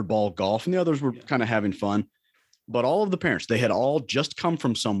murder ball golf and the others were kind of having fun. But all of the parents, they had all just come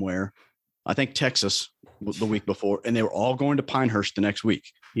from somewhere, I think Texas the week before, and they were all going to Pinehurst the next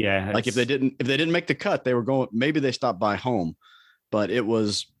week. Yeah. Like if they didn't make the cut, they were going, maybe they stopped by home, but it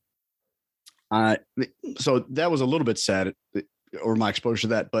was, so that was a little bit sad, or my exposure to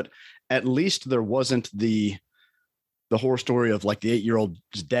that, but at least there wasn't the horror story of like the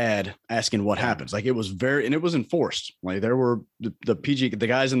 8-year-old's dad asking what happens. Like it was and it was enforced. Like there were the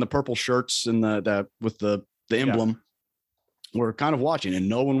guys in the purple shirts and the with the emblem were kind of watching, and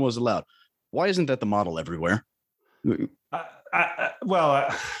no one was allowed. Why isn't that the model everywhere? Yes.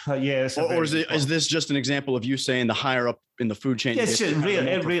 Or is this just an example of you saying the higher up in the food chain? It's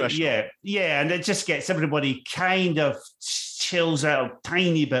really, yeah. And it just gets everybody kind of chills out a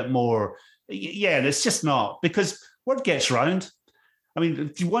tiny bit more. Yeah. And it's just not, because word gets round. I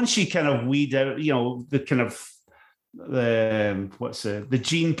mean, once you kind of weed out, the kind of, the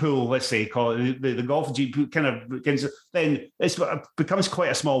gene pool, let's say, call it the golf gene pool, kind of then it becomes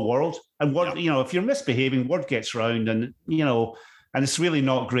quite a small world. And if you're misbehaving, word gets round, and and it's really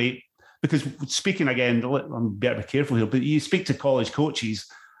not great. Because speaking again, I'm better be careful here, but you speak to college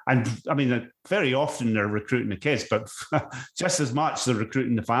coaches, and I mean, very often they're recruiting the kids, but just as much they're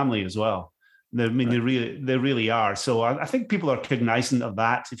recruiting the family as well. I mean, right. They really are. So I think people are cognizant of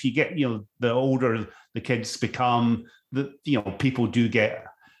that. If you get, the older the kids become, people do get.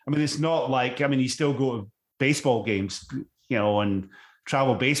 I mean, it's not like, you still go to baseball games, and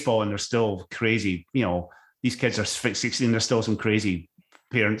travel baseball, and they're still crazy. These kids are 16. There's still some crazy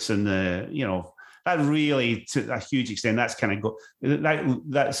parents, and that really, to a huge extent, that's kind of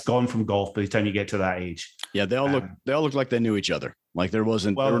that's gone from golf by the time you get to that age. Yeah, they all look like they knew each other. Like there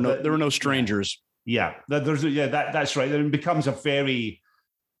wasn't, there were no strangers. Yeah, that's right. It becomes a very,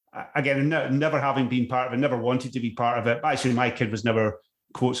 again, never having been part of it, never wanted to be part of it. Actually, my kid was never,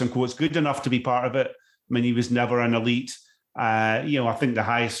 quotes unquote, good enough to be part of it. I mean, he was never an elite. I think the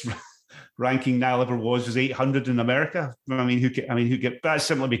highest ranking Niall ever was 800 in America. I mean, who get that's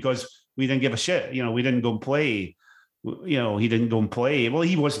simply because we didn't give a shit. We didn't go and play. He didn't go and play. Well,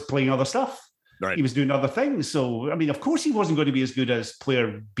 he was playing other stuff. Right. He was doing other things. So, I mean, of course, he wasn't going to be as good as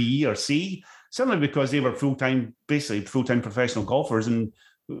player B or C, simply because they were basically full-time professional golfers, and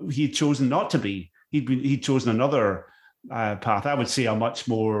he'd chosen not to be. He'd chosen another path. I would say a much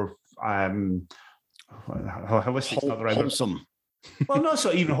more wholesome. Well, not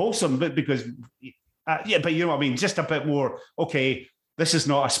so even wholesome, but because, but you know what I mean? Just a bit more, okay, this is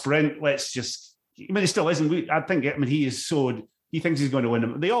not a sprint. Let's just, it still isn't. He thinks he's going to win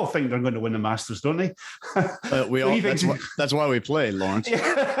them. They all think they're going to win the Masters, don't they? That's why we play, Lawrence.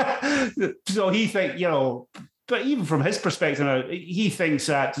 Yeah. So he thinks, but even from his perspective, he thinks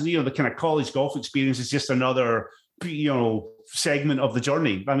that, the kind of college golf experience is just another, segment of the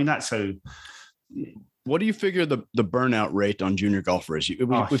journey. I mean, that's how. What do you figure the burnout rate on junior golfer is?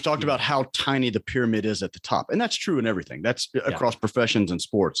 We've talked about how tiny the pyramid is at the top, and that's true in everything. That's across professions and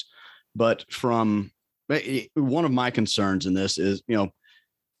sports. But one of my concerns in this is,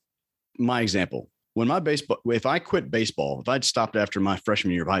 my example, if I quit baseball, if I'd stopped after my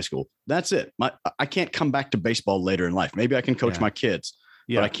freshman year of high school, that's it. I can't come back to baseball later in life. Maybe I can coach my kids,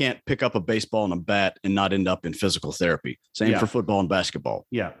 but I can't pick up a baseball and a bat and not end up in physical therapy. Same for football and basketball.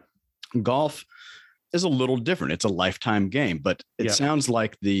 Yeah. Golf is a little different. It's a lifetime game, but it sounds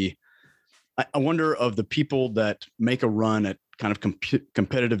like I wonder of the people that make a run at kind of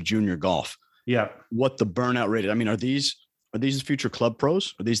competitive junior golf. Yeah. What the burnout rate is. I mean, are these the future club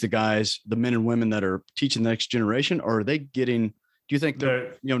pros? Are these the guys, the men and women that are teaching the next generation? Or are they getting, do you think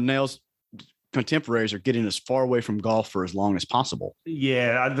Nail's contemporaries are getting as far away from golf for as long as possible?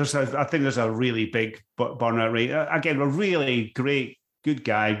 Yeah. I think there's a really big burnout rate. Again, a really good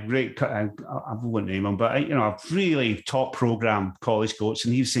guy, I wouldn't name him, but a really top program college coach.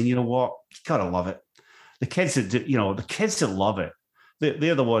 And he was saying, you know what, you gotta love it. The kids that love it,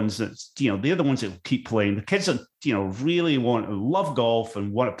 they're the ones that keep playing. The kids that really love golf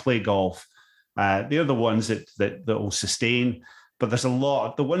and want to play golf. They're the ones that will sustain. But there's a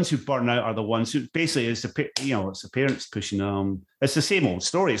lot. The ones who burn out are the ones who basically it's the parents pushing them. It's the same old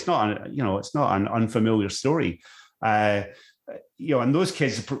story. It's not an unfamiliar story. And those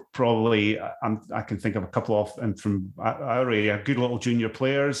kids probably I can think of a couple of and from our area, good little junior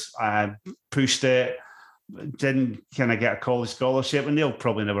players. Pushed it. Didn't kind of get a college scholarship, and they'll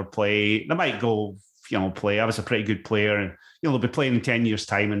probably never play. They might go, play. I was a pretty good player, and they'll be playing in 10 years'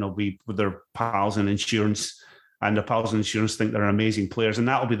 time, and they'll be with their pals in insurance, and their pals in insurance think they're amazing players, and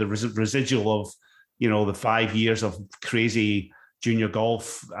that'll be the residual of the 5 years of crazy junior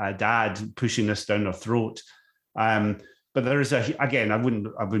golf dad pushing this down their throat. But there is I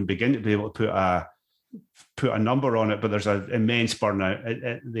wouldn't begin to be able to put a number on it, but there's an immense burnout,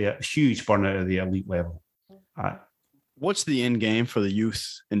 a huge burnout at the elite level. What's the end game for the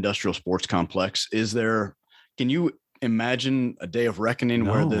youth industrial sports complex? Can you imagine a day of reckoning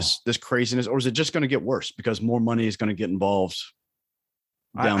where this craziness, or is it just going to get worse because more money is going to get involved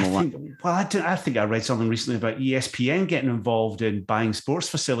down the line? I think I read something recently about ESPN getting involved in buying sports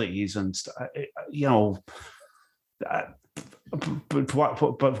facilities, and but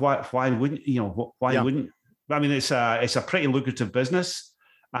why wouldn't wouldn't? I mean, it's a pretty lucrative business,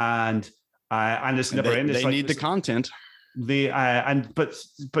 and it's never ending. They need the content.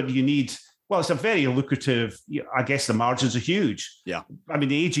 But you need. Well, it's a very lucrative. I guess the margins are huge. Yeah. I mean,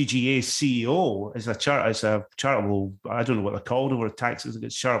 the AGGA CEO is a charitable. I don't know what they're called over taxes.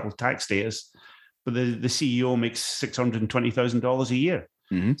 It's charitable tax status, but the CEO makes $620,000 a year.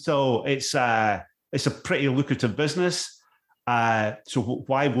 Mm-hmm. So it's a pretty lucrative business. So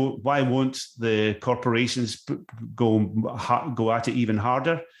why won't the corporations go at it even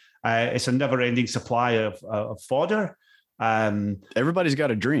harder? It's a never-ending supply of fodder. Everybody's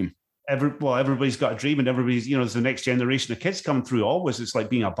got a dream. Everybody's got a dream, and everybody's, there's the next generation of kids coming through. Always, it's like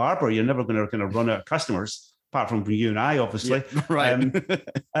being a barber. You're never going to kind of run out of customers, apart from you and I, obviously. Yeah, right.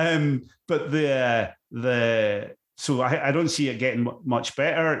 But so I don't see it getting much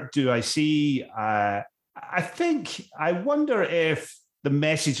better. Do I see? I wonder if the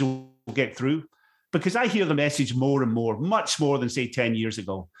message will get through, because I hear the message more and more, much more than say 10 years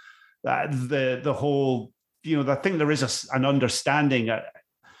ago. The whole, I think there is an understanding.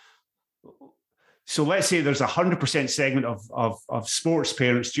 So let's say there's 100% segment of sports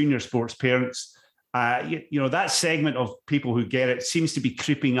parents, junior sports parents. That segment of people who get it seems to be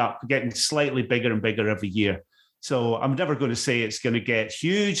creeping up, getting slightly bigger and bigger every year. So I'm never going to say it's going to get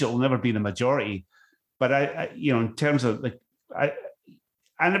huge. It'll never be the majority. But in terms of I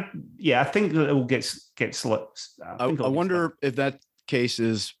think that it will get slipped. I wonder if that case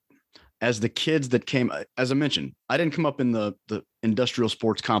is, as the kids that came, as I mentioned, I didn't come up in the industrial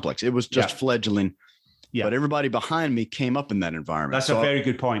sports complex. It was just fledgling. Yeah. But everybody behind me came up in that environment. That's a very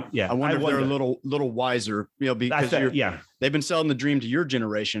good point. Yeah. I wonder if they're a little wiser, because they've been selling the dream to your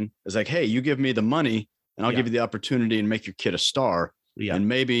generation. It's like, hey, you give me the money and I'll give you the opportunity and make your kid a star. Yeah. And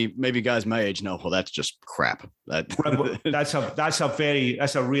maybe guys my age know, well, that's just crap. That's a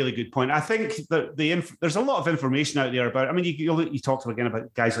really good point. I think that there's a lot of information out there about. I mean, you talked again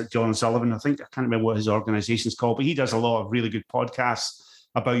about guys like John Sullivan. I can't remember what his organization's called, but he does a lot of really good podcasts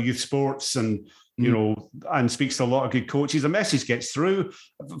about youth sports and and speaks to a lot of good coaches. The message gets through.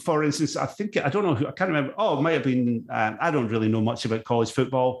 For instance, I don't know who, I can't remember. Oh, it might have been. I don't really know much about college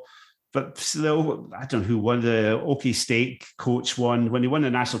football. But still, I don't know who won. The OK State coach won. When he won the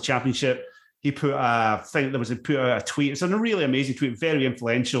national championship, he put out a tweet. It's a really amazing tweet, very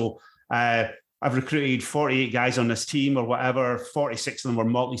influential. I've recruited 48 guys on this team or whatever. 46 of them were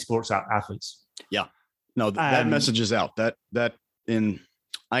multi-sports athletes. Yeah. No, that message is out. I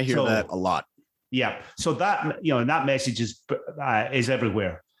hear that a lot. Yeah. So that, that message is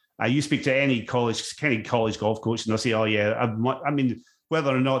everywhere. You speak to any college golf coach and they'll say, oh yeah, I mean,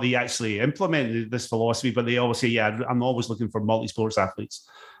 whether or not they actually implement this philosophy, but they always say, yeah, I'm always looking for multi-sports athletes.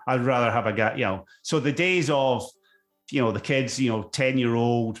 I'd rather have a guy, So the days of, the kids,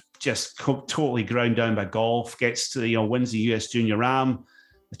 10-year-old, just totally ground down by golf, gets to, wins the US Junior Am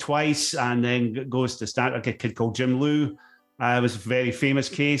twice, and then goes to Stanford. A kid called Jim Liu. It was a very famous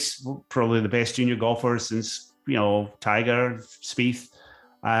case, probably the best junior golfer since, Tiger, Spieth.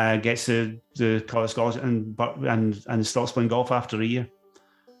 Gets the college scholarship and stops playing golf after a year.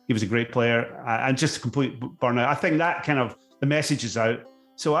 He was a great player and just a complete burnout. I think that kind of the message is out.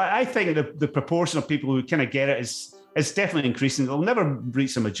 So I think the proportion of people who kind of get it is definitely increasing. It'll never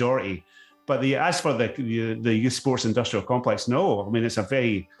reach the majority. But as for the youth sports industrial complex, no. I mean, it's a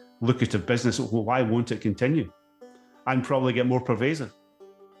very lucrative business. Why won't it continue? And probably get more pervasive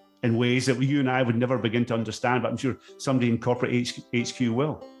in ways that you and I would never begin to understand, but I'm sure somebody in corporate HQ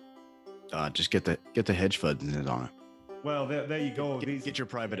will. Just get the hedge funds in on it. Well, there you go. Get your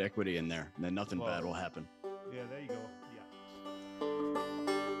private equity in there, and then nothing bad will happen. Yeah, there you go.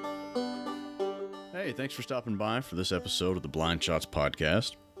 Yeah. Hey, thanks for stopping by for this episode of the Blind Shots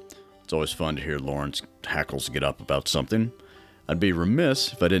podcast. It's always fun to hear Lawrence Hackles get up about something. I'd be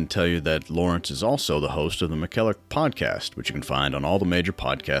remiss if I didn't tell you that Lawrence is also the host of the McKellar Podcast, which you can find on all the major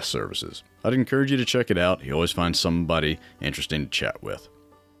podcast services. I'd encourage you to check it out. He always finds somebody interesting to chat with.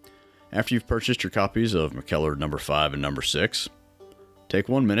 After you've purchased your copies of McKellar number 5 and number 6, take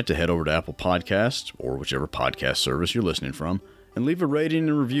 1 minute to head over to Apple Podcasts, or whichever podcast service you're listening from, and leave a rating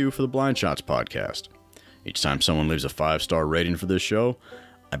and review for the Blind Shots podcast. Each time someone leaves a 5-star rating for this show,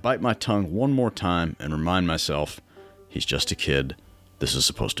 I bite my tongue one more time and remind myself, he's just a kid. This is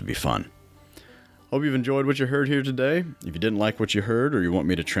supposed to be fun. Hope you've enjoyed what you heard here today. If you didn't like what you heard, or you want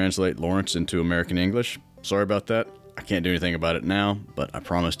me to translate Lawrence into American English, sorry about that. I can't do anything about it now, but I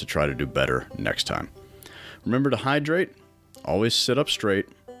promise to try to do better next time. Remember to hydrate, always sit up straight,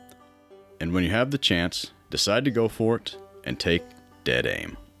 and when you have the chance, decide to go for it and take dead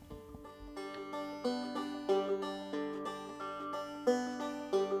aim.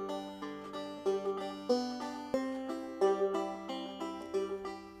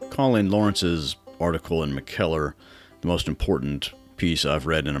 Calling Lawrence's article in McKellar the most important piece I've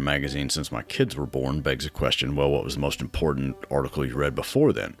read in a magazine since my kids were born begs a question, well, what was the most important article you read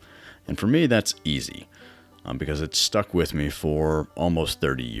before then? And for me, that's easy, because it's stuck with me for almost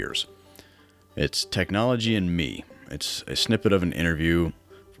 30 years. It's Technology and Me. It's a snippet of an interview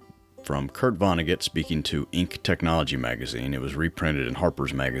from Kurt Vonnegut speaking to Inc. Technology magazine. It was reprinted in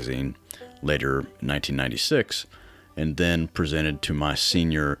Harper's Magazine later in 1996, and then presented to my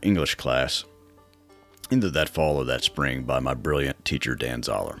senior English class either that fall or that spring by my brilliant teacher, Dan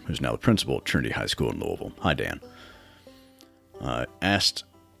Zoller, who's now the principal at Trinity High School in Louisville. Hi, Dan. Asked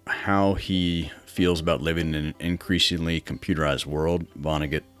how he feels about living in an increasingly computerized world,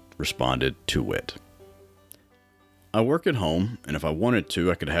 Vonnegut responded to wit. I work at home, and if I wanted to,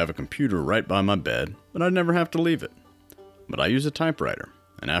 I could have a computer right by my bed, but I'd never have to leave it. But I use a typewriter,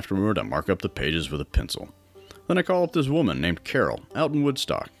 and afterward I mark up the pages with a pencil. Then I call up this woman named Carol out in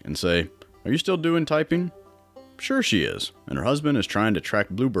Woodstock and say, "Are you still doing typing?" Sure she is, and her husband is trying to track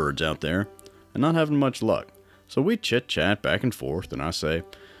bluebirds out there and not having much luck. So we chit-chat back and forth, and I say,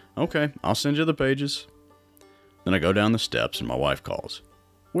 "Okay, I'll send you the pages." Then I go down the steps and my wife calls.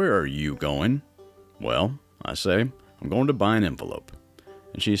 "Where are you going?" "Well," I say, "I'm going to buy an envelope."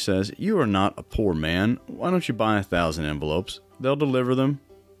 And she says, "You are not a poor man. Why don't you buy 1,000 envelopes? They'll deliver them,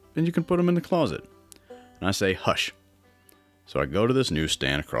 and you can put them in the closet." And I say, "Hush." So I go to this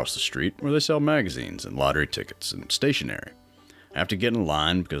newsstand across the street where they sell magazines and lottery tickets and stationery. I have to get in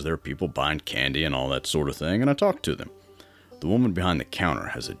line because there are people buying candy and all that sort of thing, and I talk to them. The woman behind the counter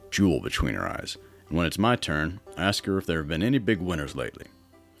has a jewel between her eyes, and when it's my turn, I ask her if there have been any big winners lately.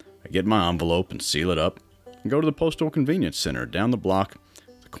 I get my envelope and seal it up, and go to the Postal Convenience Center down the block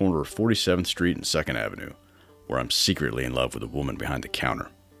at the corner of 47th Street and 2nd Avenue, where I'm secretly in love with the woman behind the counter.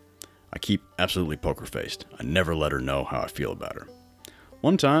 I keep absolutely poker-faced. I never let her know how I feel about her.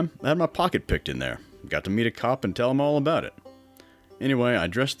 One time, I had my pocket picked in there. Got to meet a cop and tell him all about it. Anyway, I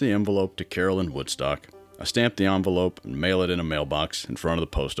addressed the envelope to Carol in Woodstock. I stamp the envelope and mail it in a mailbox in front of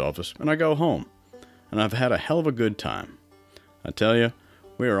the post office, and I go home. And I've had a hell of a good time. I tell you,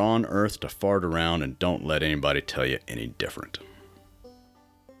 we are on Earth to fart around, and don't let anybody tell you any different.